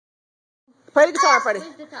Play the guitar, Freddie.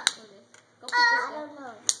 Where's the top? Go put this down. I don't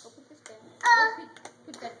know. Go put this down.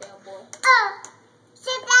 Put that down, boy.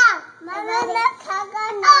 Sit down. Mama, the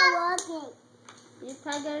tiger not working. Your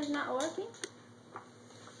tiger is not working?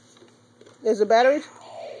 Is the battery?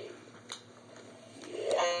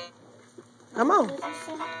 I'm on. Of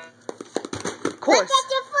course. Look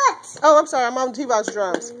at your foot. Oh, I'm sorry. I'm on T-Box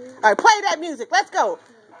drums. All right, play that music. Let's go.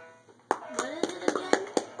 What is it again?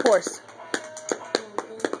 Of course.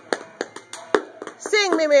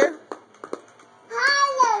 Sing, Mimir.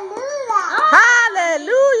 Hallelujah.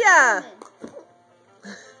 Hallelujah.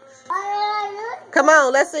 Hallelujah. Come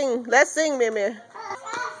on, let's sing. Let's sing, Mimir.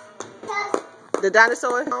 The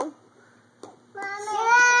dinosaur home.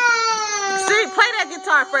 See, play that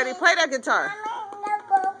guitar, Freddie. Play that guitar.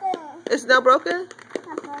 It's not broken?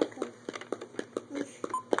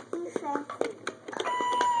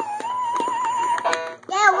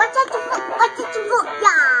 Yeah, what's at your foot? What's at your foot?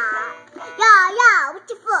 Yeah, what's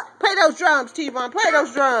your foot? Play those drums, T-Von. Play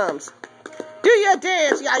those drums. Do your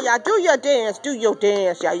dance, yeah. Do your dance. Do your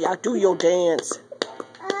dance, yeah. Do your dance.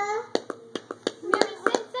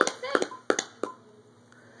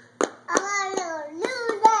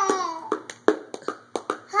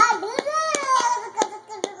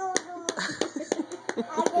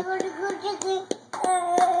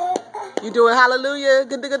 You doing hallelujah?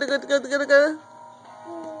 Good. Let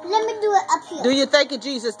me do it up here. Do your thank you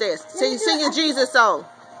Jesus dance. Sing your Jesus song.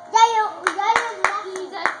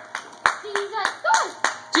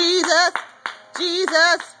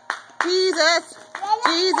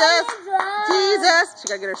 Jesus. She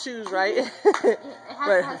gotta get her shoes right.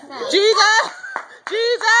 Jesus.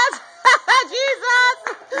 Jesus.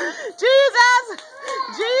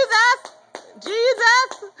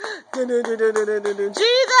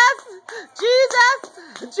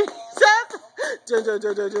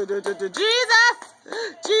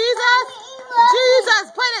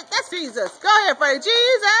 Play that. That's Jesus. Go ahead, Freddie.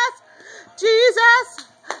 Jesus.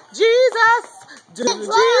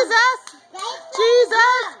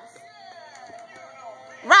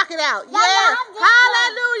 Rock it out. Yeah.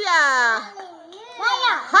 Hallelujah.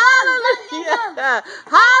 Hallelujah.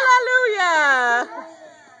 Hallelujah.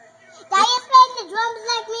 Are you playing the drums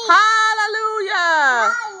like me?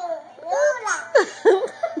 Hallelujah.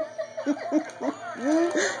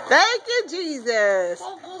 Thank you, Jesus.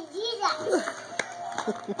 Thank you, Jesus.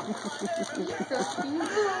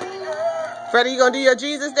 Freddie, you gonna do your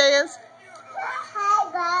Jesus dance?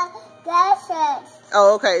 Glasses.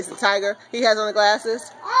 Oh, okay. It's a tiger. He has on the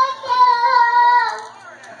glasses.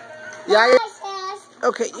 Yeah.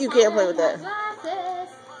 Okay, you can't play with that.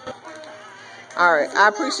 All right. I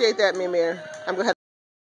appreciate that, Mimir. I'm gonna have